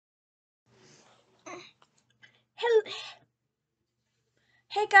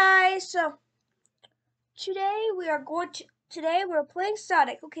guys, so today we're playing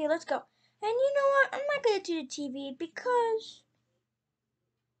Sonic. Okay, let's go. And you know what? I'm not gonna do the TV because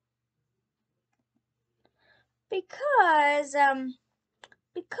because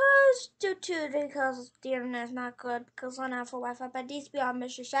the internet is not good because I don't have full Wi-Fi, but it needs to be on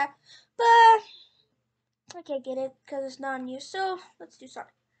Mr. Chat. But I can't get it because it's not on you. So let's do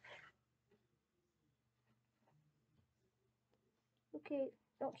Sonic. Okay,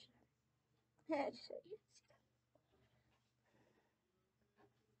 don't. I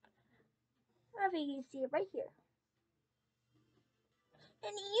think you can see it right here.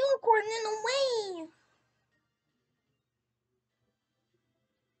 And the unicorn in the way.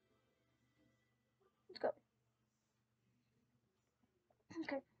 Let's go.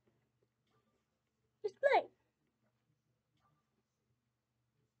 Okay. Let's play.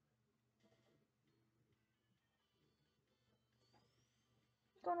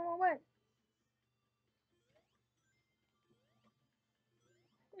 Going the wrong way.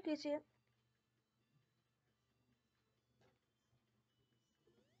 You can see it.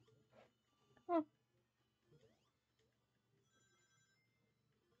 Huh.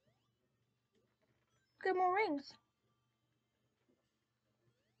 Get more rings.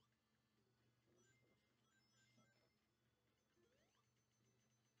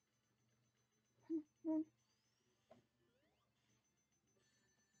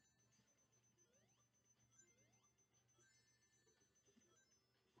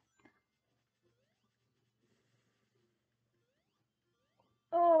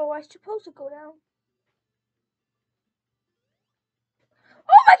 Oh, I supposed to go down.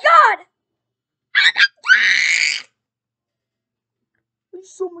 Oh my god!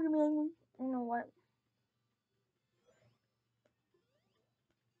 There's so many angry. You know what?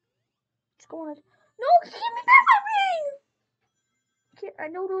 What's going on? No, give me back my ring! Okay, I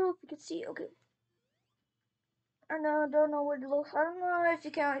don't know if you can see it. Okay. I don't know what it looks. I don't know if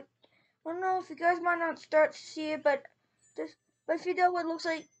you can. I don't know if you guys might not start to see it, but if you know what it looks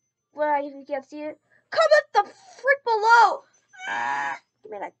like, well, if you can't see it, comment the frick below.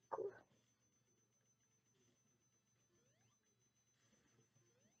 Give me that.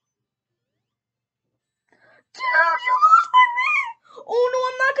 Dude, you lost my ring! Oh no,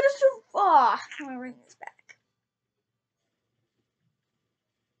 I'm not gonna survive. My ring is back.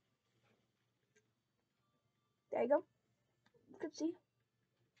 There you go. You can see.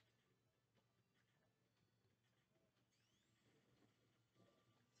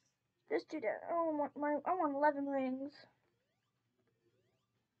 Just do that. I want 11 rings.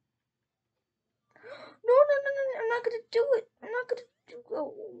 No, I'm not gonna do it. I'm not gonna do it.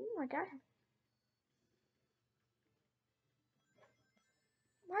 Oh my god.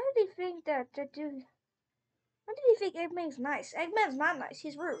 Why did he think that dude? Why did he think Eggman's nice? Eggman's not nice.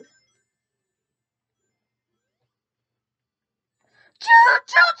 He's rude.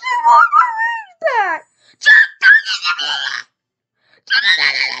 Just want my rings back.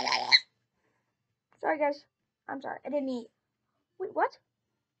 Sorry, guys. I'm sorry. I didn't mean. Wait, what?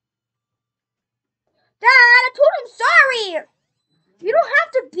 Dad, I told him sorry. You don't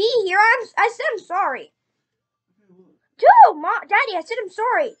have to be here. I said I'm sorry. Dude, Mom, Daddy, I said I'm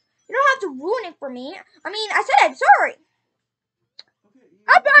sorry. You don't have to ruin it for me. I mean, I said I'm sorry.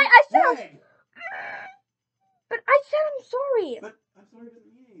 I said. But I said I'm sorry. But I'm sorry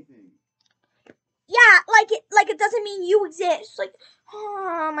doesn't mean anything. Yeah, like it doesn't mean you exist. Like,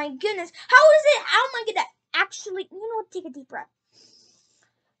 oh my goodness. How am I gonna actually, you know what, take a deep breath.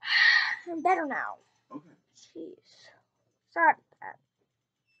 I'm better now. Okay. Jeez. Sorry about that.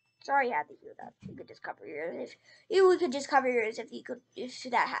 Sorry you had to hear that. You could just cover your ears. We could just cover your ears if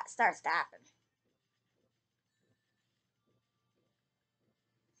that starts to happen.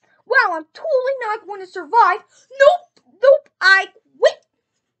 Wow, I'm totally not going to survive. Nope, I quit.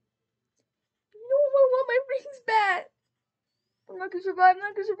 No, I want my rings back. I'm not gonna survive.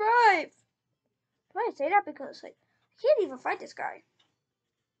 Why did I say that? Because like I can't even fight this guy.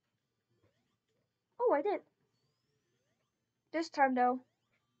 Oh, I did. This time though.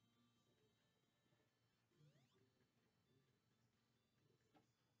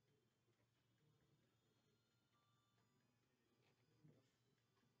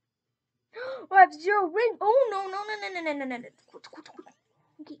 Oh, I have 0 ring. Oh no.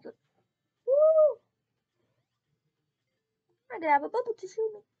 Okay, good. Woo! I did have a bubble to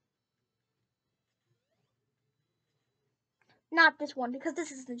shoot me. Not this one, because this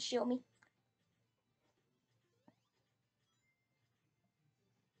doesn't shield me.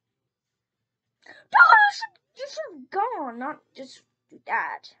 No, you should have gone, not just do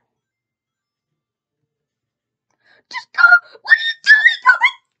that. Just go! What are you doing?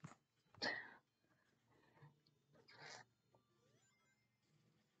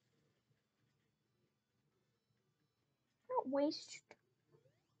 waste.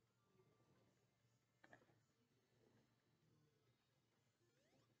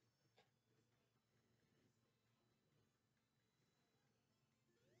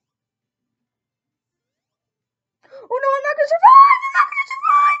 Oh no, I'm not gonna survive! I'm not gonna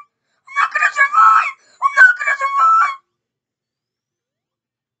survive! I'm not gonna survive! I'm not gonna survive!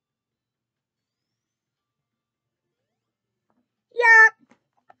 Yeah.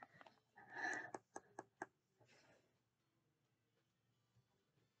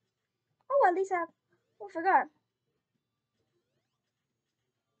 Oh, at least I forgot.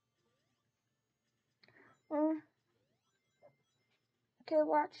 Okay,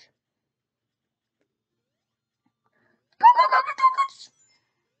 watch. Go, go, go, go, go,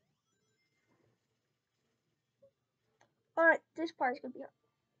 go! Alright, this part is gonna be hard.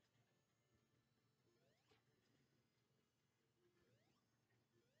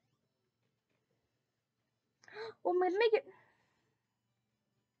 Oh, I'm gonna make it.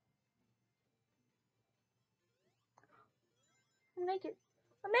 I make it.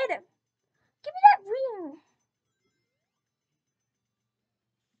 I made it. Give me that ring.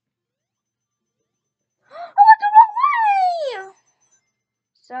 I went the wrong way.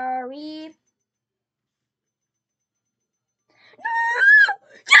 Sorry. No!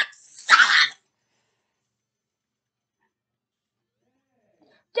 Yes!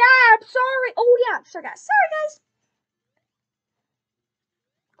 Dad, sorry. Oh yeah, sorry guys. Sorry guys.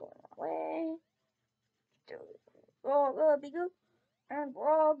 Going that way. We're all gonna be good, and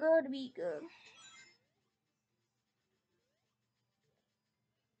we're all gonna be good.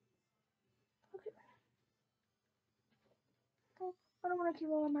 Okay. I don't want to keep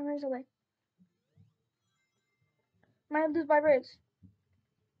all my rings away. Might lose my rings.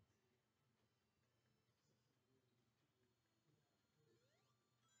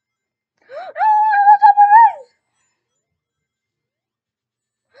 No, I lost all my rings.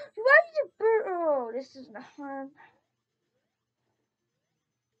 Why did you burn? Oh, this is not fun.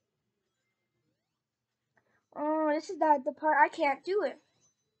 Oh, this is not the part I can't do it.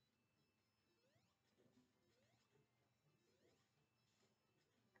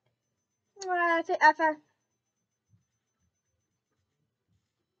 I found.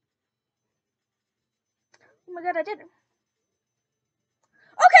 Oh my god, I did it.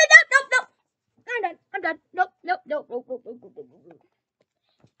 Okay, nope. I'm done. Nope.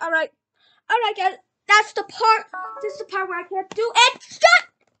 Alright, guys. That's the part. This is the part where I can't do it. Shut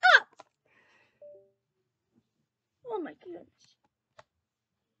up! Oh my goodness.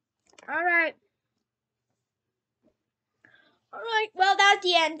 Alright. Well, that's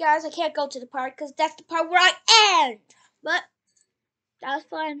the end, guys. I can't go to the part because that's the part where I end. But that was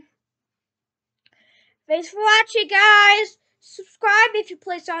fun. Thanks for watching, guys. Subscribe if you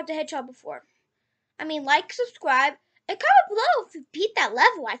played Sonic the Hedgehog before. I mean, like, subscribe, and comment below if you beat that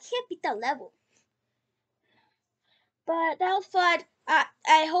level. I can't beat that level. But that was fun.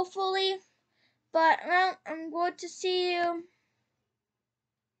 I hopefully. But well, I'm going to see you.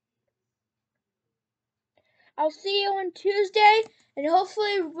 I'll see you on Tuesday, and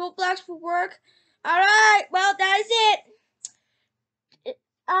hopefully Roblox will work. Alright, well, that is it.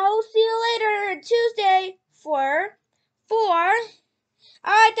 I'll see you later on Tuesday for 4.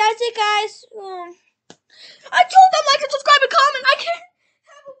 Alright, that's it, guys. I told them like and subscribe and comment. I can't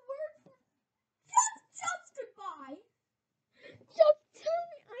have a word. Just goodbye. Just tell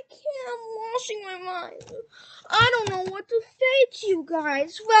me I can't. I'm washing my mind. I don't know what to say to you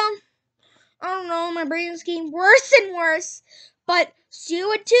guys. Well, I don't know. My brain is getting worse and worse. But see you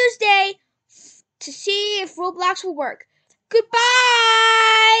on Tuesday to see if Roblox will work. Goodbye!